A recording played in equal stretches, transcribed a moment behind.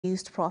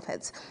reduced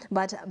profits.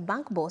 But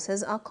bank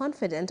bosses are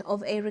confident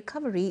of a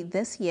recovery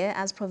this year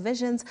as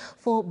provisions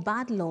for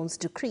bad loans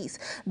decrease.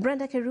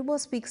 Brenda Kerubo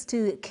speaks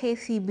to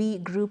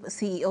KCB Group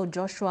CEO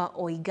Joshua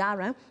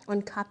Oigara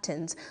on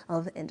captains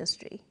of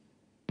industry.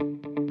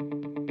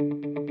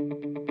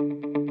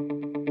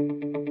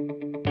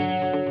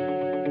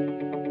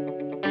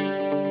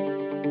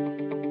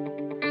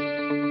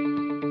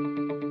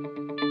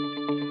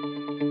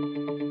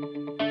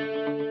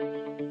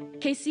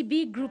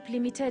 KCB Group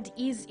Limited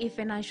is a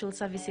financial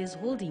services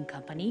holding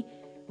company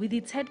with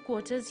its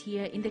headquarters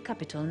here in the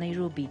capital,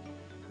 Nairobi.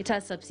 It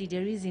has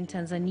subsidiaries in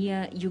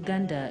Tanzania,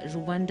 Uganda,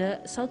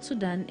 Rwanda, South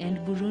Sudan, and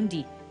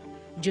Burundi.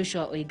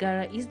 Joshua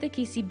Oigara is the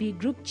KCB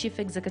Group Chief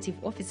Executive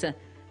Officer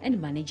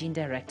and Managing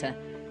Director.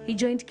 He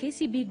joined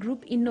KCB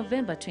Group in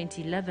November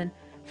 2011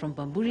 from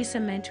Bamburi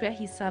Cement, where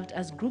he served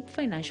as Group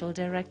Financial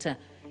Director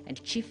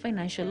and Chief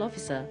Financial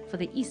Officer for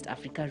the East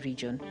Africa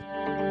region.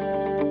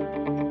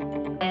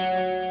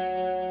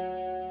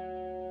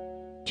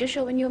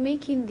 Joshua, when you're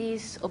making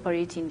these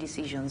operating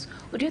decisions,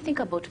 what do you think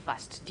about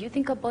first? Do you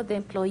think about the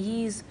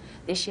employees,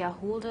 the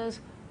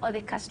shareholders, or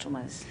the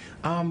customers?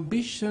 Our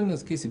ambition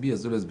as KCB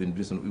has always been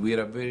driven. We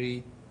are a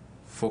very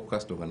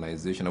focused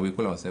organization, and we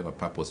call ourselves a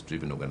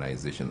purpose-driven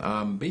organization.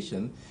 Our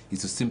ambition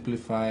is to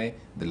simplify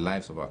the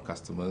lives of our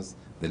customers,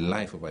 the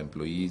life of our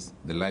employees,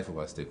 the life of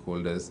our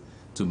stakeholders,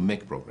 to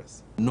make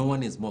progress. No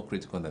one is more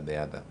critical than the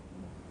other.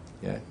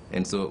 Yeah?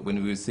 And so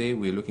when we say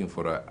we're looking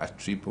for a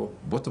triple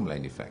bottom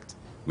line effect,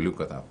 we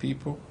look at our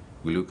people,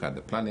 we look at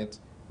the planet,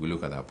 we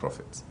look at our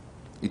profits.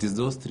 It is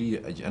those three,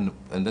 and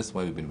that's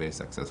why we've been very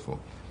successful.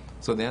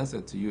 So the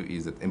answer to you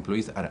is that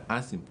employees are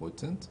as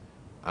important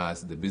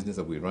as the business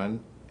that we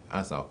run,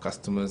 as our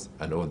customers,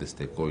 and all the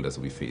stakeholders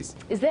we face.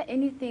 Is there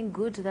anything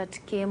good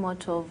that came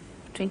out of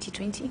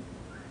 2020?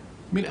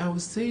 I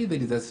would say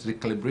that it has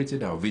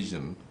recalibrated our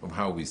vision of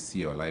how we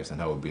see our lives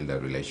and how we build our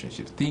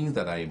relationships. Things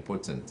that are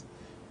important.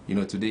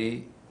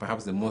 Today,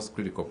 perhaps the most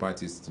critical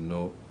part is to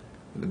know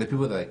the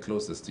people that are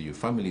closest to you.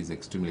 Family is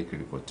extremely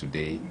critical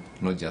today,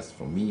 not just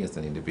for me as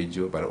an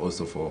individual, but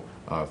also for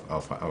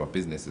our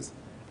businesses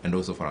and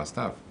also for our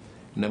staff.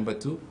 Number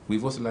two,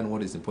 we've also learned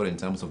what is important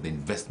in terms of the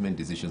investment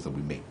decisions that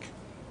we make.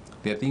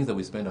 There are things that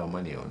we spend our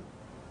money on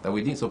that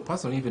we didn't. So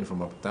personally, even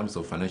from terms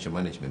of financial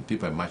management,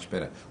 people are much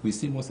better. We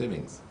see more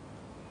savings.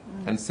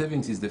 And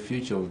savings is the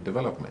future of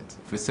development.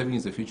 Savings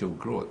is the future of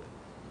growth.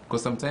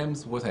 Because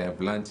sometimes what I have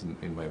learned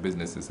in my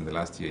businesses in the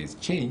last year is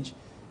change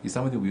is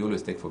something we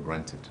always take for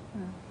granted.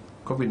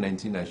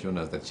 COVID-19 has shown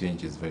us that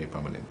change is very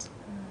permanent.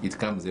 It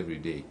comes every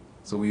day.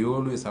 So we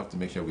always have to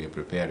make sure we are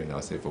preparing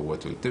ourselves for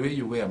what will. The way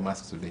you wear a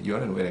mask today, you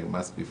weren't wearing a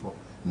mask before.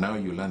 Now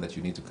you learn that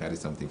you need to carry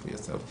something for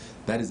yourself.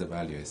 That is the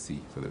value I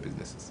see for the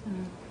businesses.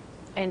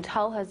 And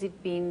how has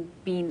it been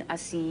being a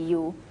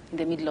CEO in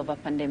the middle of a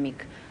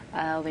pandemic,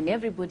 when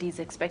everybody is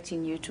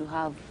expecting you to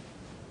have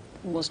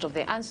most of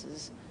the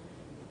answers?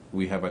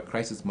 We have a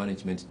crisis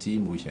management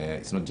team, which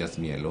it's not just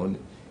me alone.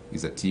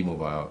 It's a team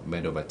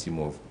made of a team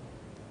of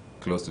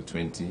close to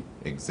 20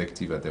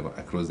 executives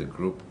across the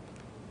group.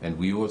 And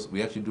we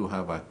actually do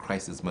have a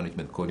crisis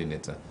management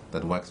coordinator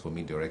that works for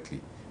me directly.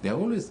 They're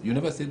always, you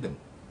never see them,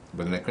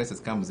 but when a crisis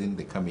comes in,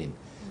 they come in.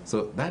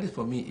 So that is,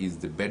 for me, is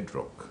the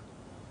bedrock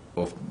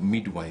of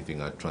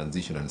midwifing our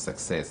transition and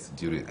success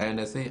during.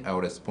 And I say our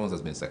response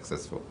has been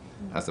successful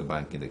as a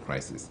bank in the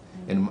crisis.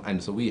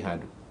 And so we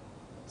had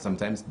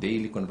sometimes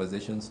daily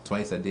conversations,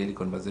 twice a daily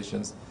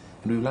conversations.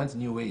 And we learned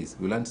new ways.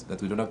 We learned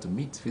that we don't have to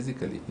meet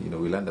physically. We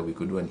learned that we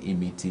could do an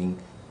e-meeting,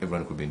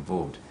 everyone could be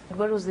involved.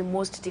 What was the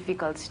most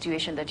difficult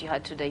situation that you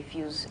had to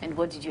diffuse, and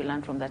what did you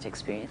learn from that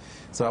experience?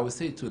 So I would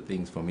say two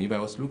things for me. If I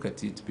was to look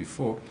at it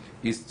before,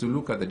 is to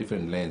look at the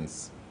different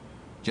lens,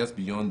 just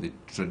beyond the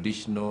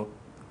traditional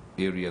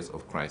areas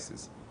of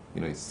crisis.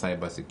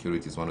 Cyber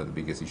security is one of the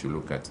biggest issues we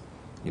look at.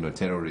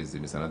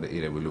 Terrorism is another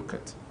area we look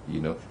at,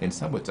 and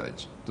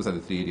sabotage. Those are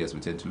the three areas we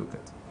tend to look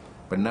at.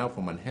 But now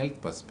from a health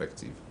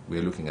perspective, we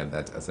are looking at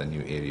that as a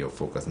new area of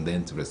focus and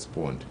then to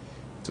respond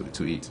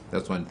to it.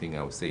 That's one thing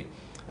I would say.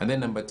 And then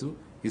number two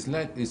is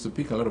to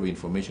pick a lot of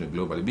information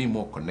globally, be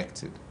more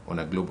connected on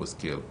a global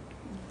scale.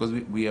 Because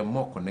we are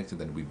more connected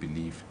than we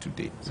believe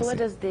today. So what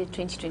does the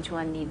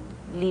 2021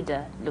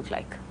 leader look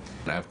like?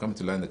 I've come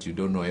to learn that you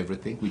don't know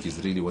everything, which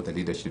is really what a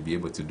leader should be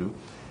able to do,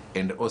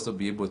 and also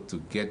be able to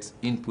get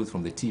input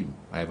from the team.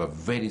 I have a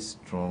very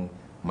strong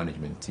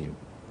management team,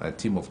 a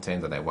team of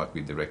 10 that I work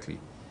with directly.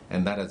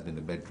 And that has been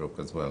the bedrock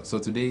as well. So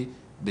today,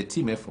 the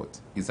team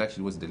effort is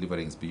actually what's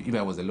delivering speed. If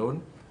I was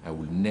alone, I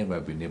would never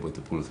have been able to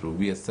pull through.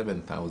 We are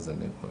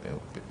 7,000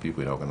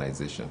 people in our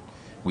organization.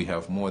 We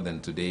have more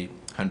than today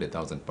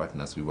 100,000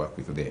 partners we work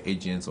with. They're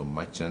agents or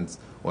merchants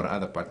or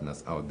other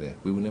partners out there.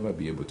 We will never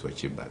be able to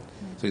achieve that.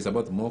 So it's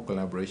about more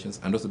collaborations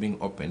and also being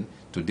open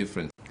to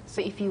different.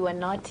 So if you were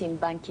not in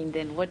banking,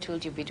 then what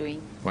would you be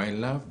doing? Well, I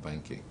love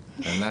banking.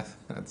 And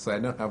so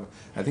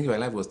I think if my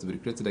life was to be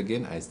recreated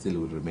again, I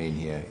still would remain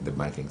here in the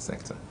banking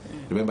sector.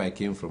 Remember, I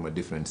came from a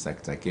different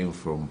sector. I came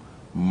from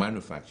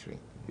manufacturing.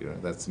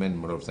 That spent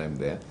more of time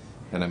there.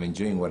 and I'm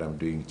enjoying what I'm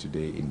doing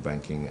today in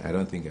banking, I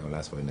don't think I will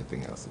ask for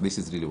anything else. This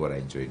is really what I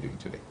enjoy doing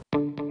today.